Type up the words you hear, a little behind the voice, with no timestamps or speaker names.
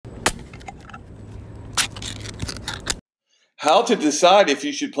How to decide if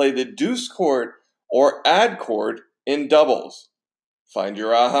you should play the deuce court or ad court in doubles. Find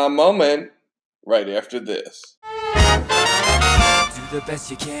your aha moment right after this. Do the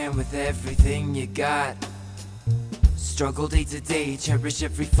best you can with everything you got. Struggle day to day, cherish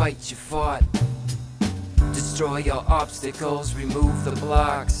every fight you fought. Destroy your obstacles, remove the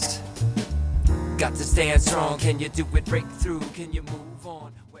blocks. Got to stand strong, can you do it, break through, can you move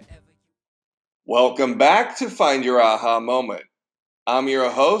on wherever you... Welcome back to Find Your Aha Moment. I'm your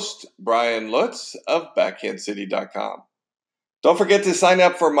host, Brian Lutz of BackhandCity.com. Don't forget to sign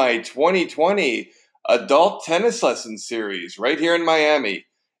up for my 2020 Adult Tennis Lesson Series right here in Miami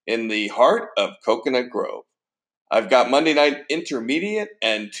in the heart of Coconut Grove. I've got Monday night intermediate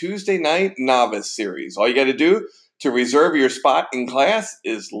and Tuesday night novice series. All you got to do to reserve your spot in class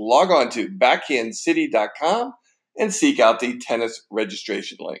is log on to BackhandCity.com and seek out the tennis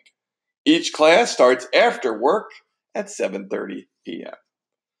registration link. Each class starts after work at 7:30 p.m.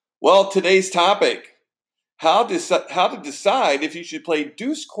 Well, today's topic, how to decide if you should play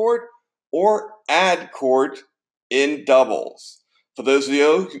deuce court or ad court in doubles. For those of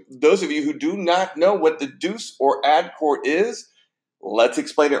you who do not know what the deuce or ad court is, let's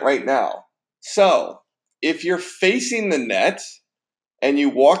explain it right now. So, if you're facing the net and you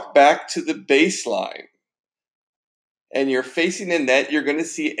walk back to the baseline and you're facing the net, you're going to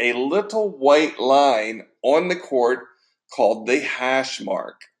see a little white line on the court called the hash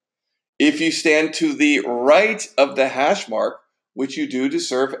mark. If you stand to the right of the hash mark, which you do to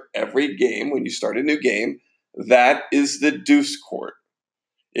serve every game when you start a new game, that is the deuce court.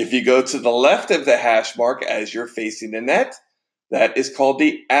 If you go to the left of the hash mark as you're facing the net, that is called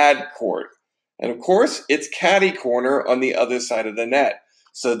the ad court. And of course, it's caddy corner on the other side of the net.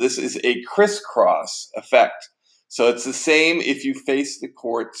 So this is a crisscross effect. So it's the same if you face the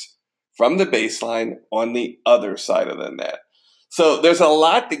court from the baseline on the other side of the net. So there's a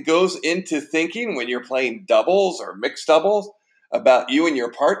lot that goes into thinking when you're playing doubles or mixed doubles about you and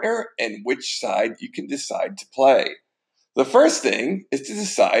your partner and which side you can decide to play. The first thing is to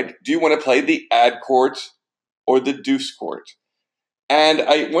decide, do you want to play the ad court or the deuce court? And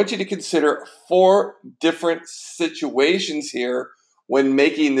I want you to consider 4 different situations here when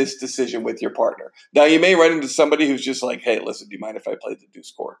making this decision with your partner. Now, you may run into somebody who's just like, hey, listen, do you mind if I play the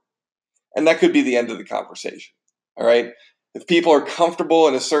deuce court? And that could be the end of the conversation, all right? If people are comfortable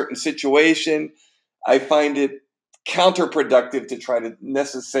in a certain situation, I find it counterproductive to try to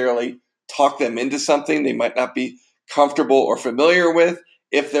necessarily talk them into something they might not be comfortable or familiar with.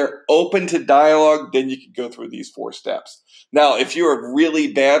 If they're open to dialogue, then you can go through these 4 steps. Now, if you are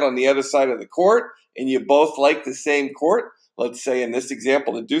really bad on the other side of the court and you both like the same court, let's say in this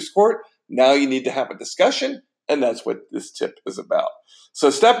example, the deuce court, now you need to have a discussion, and that's what this tip is about. So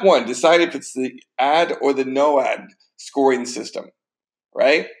step 1, decide if it's the ad or the no ad scoring system,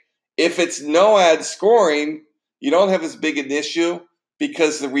 right? If it's no ad scoring, you don't have as big an issue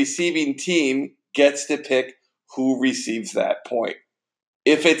because the receiving team gets to pick who receives that point.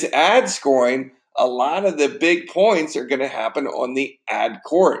 If it's ad scoring, a lot of the big points are going to happen on the ad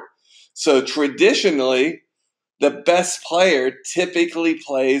court. So traditionally, the best player typically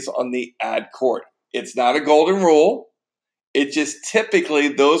plays on the ad court. It's not a golden rule. It just typically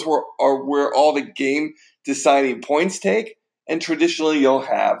those are where all the game deciding points take, and traditionally you'll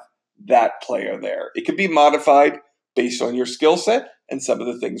have that player there. It can be modified based on your skill set and some of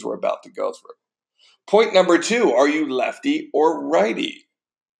the things we're about to go through. Point number 2, are you lefty or righty?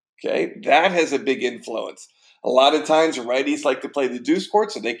 Okay, that has a big influence. A lot of times righties like to play the deuce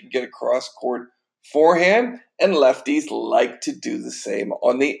court so they can get a cross-court forehand, and lefties like to do the same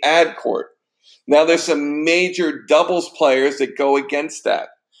on the ad court. Now, there's some major doubles players that go against that.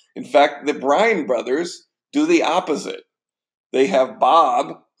 In fact, the Bryan brothers do the opposite. They have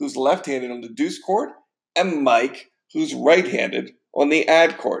Bob, who's left-handed on the deuce court, and Mike, who's right-handed on the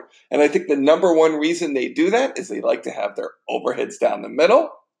ad court. And I think the number one reason they do that is they like to have their overheads down the middle,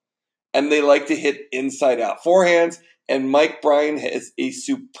 and they like to hit inside-out forehands, and Mike Bryan has a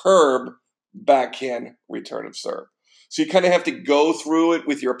superb backhand return of serve. So you kind of have to go through it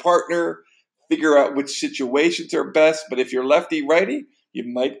with your partner, figure out which situations are best, but if you're lefty-righty,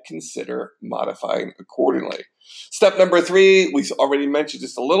 you might consider modifying accordingly. Step number 3, we already mentioned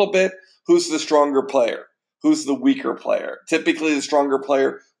just a little bit, who's the stronger player? Who's the weaker player? Typically, the stronger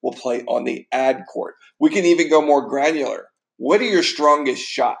player will play on the ad court. We can even go more granular. What are your strongest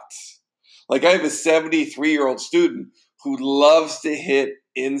shots? Like I have a 73-year-old student who loves to hit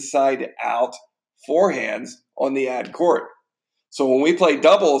inside-out forehands on the ad court. So when we play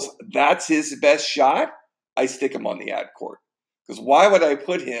doubles, that's his best shot. I stick him on the ad court. Because why would I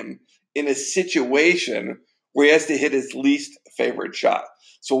put him in a situation where he has to hit his least favorite shot.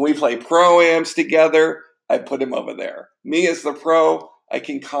 So when we play pro-ams together, I put him over there. Me as the pro, I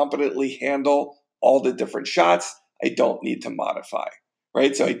can competently handle all the different shots. I don't need to modify,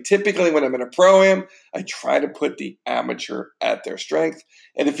 right? So I typically, when I'm in a pro-am, I try to put the amateur at their strength.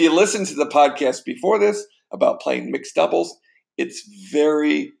 And if you listen to the podcast before this about playing mixed doubles, it's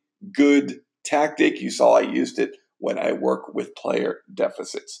very good tactic. You saw I used it when I work with player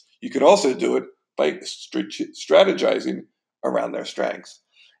deficits. You could also do it by strategizing around their strengths.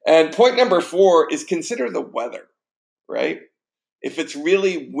 And point number 4 is consider the weather, right? If it's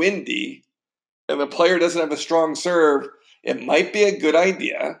really windy and the player doesn't have a strong serve, it might be a good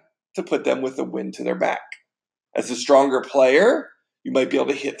idea to put them with the wind to their back. As a stronger player, you might be able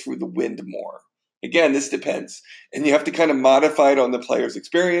to hit through the wind more. Again, this depends. And you have to kind of modify it on the player's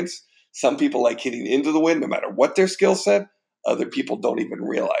experience. Some people like hitting into the wind no matter what their skill set. Other people don't even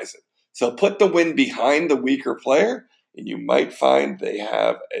realize it. So put the wind behind the weaker player, and you might find they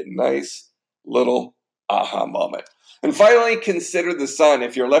have a nice little aha moment. And finally, consider the sun.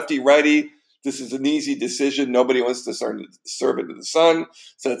 If you're lefty-righty, this is an easy decision. Nobody wants to serve into the sun.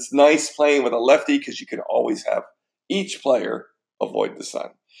 So it's nice playing with a lefty because you can always have each player avoid the sun.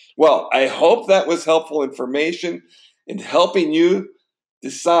 Well, I hope that was helpful information in helping you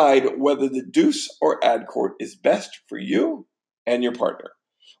decide whether the deuce or ad court is best for you and your partner.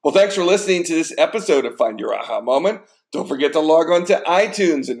 Well, thanks for listening to this episode of Find Your Aha Moment. Don't forget to log on to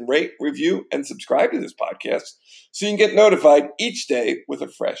iTunes and rate, review, and subscribe to this podcast so you can get notified each day with a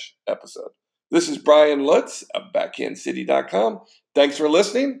fresh episode. This is Brian Lutz of BackhandCity.com. Thanks for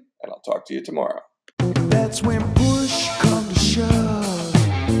listening, and I'll talk to you tomorrow. That's when